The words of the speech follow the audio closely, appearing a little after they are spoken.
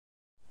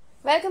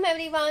Welcome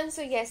everyone.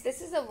 So yes,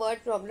 this is a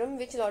word problem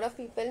which a lot of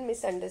people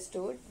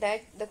misunderstood.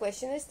 That the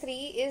question is 3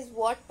 is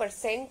what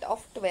percent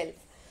of 12.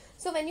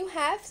 So when you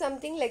have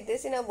something like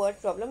this in a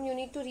word problem, you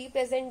need to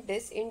represent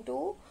this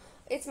into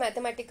its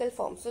mathematical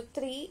form. So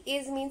 3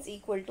 is means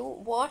equal to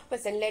what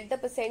percent? Let the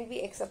percent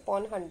be x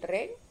upon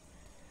 100,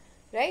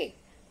 right?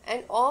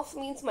 And of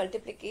means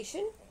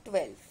multiplication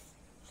 12,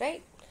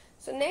 right?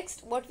 So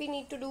next what we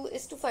need to do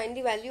is to find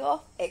the value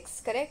of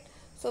x, correct?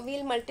 So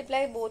we'll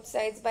multiply both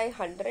sides by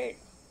 100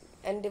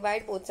 and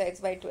divide both sides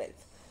by 12.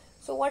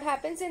 So what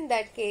happens in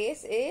that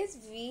case is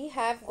we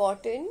have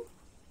gotten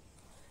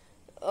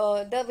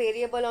the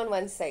variable on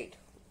one side,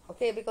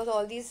 okay, because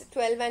all these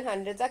 12 and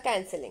hundreds are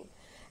cancelling,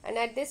 and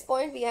at this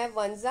point we have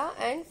 1za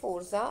and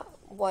 4za,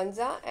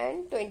 1za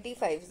and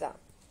 25za.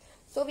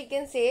 So we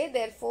can say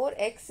therefore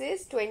x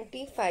is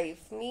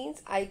 25,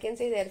 means I can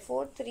say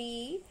therefore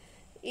 3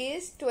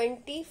 is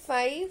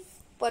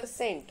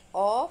 25%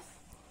 of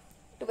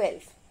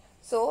 12.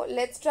 So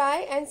let's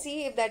try and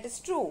see if that is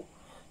true.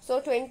 So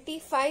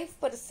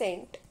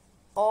 25%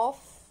 of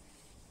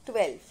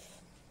 12.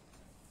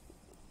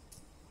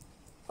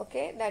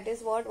 Okay, that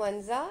is what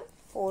 1za,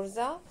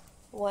 4za,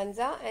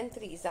 1za and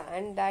 3za,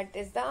 and that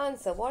is the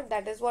answer.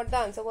 That is what the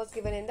answer was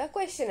given in the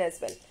question as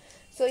well.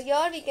 So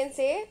here we can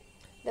say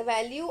the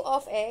value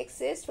of x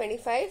is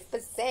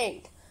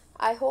 25%.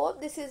 I hope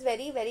this is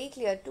very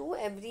clear to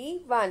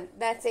everyone.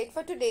 That's it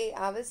for today.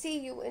 I will see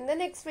you in the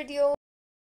next video.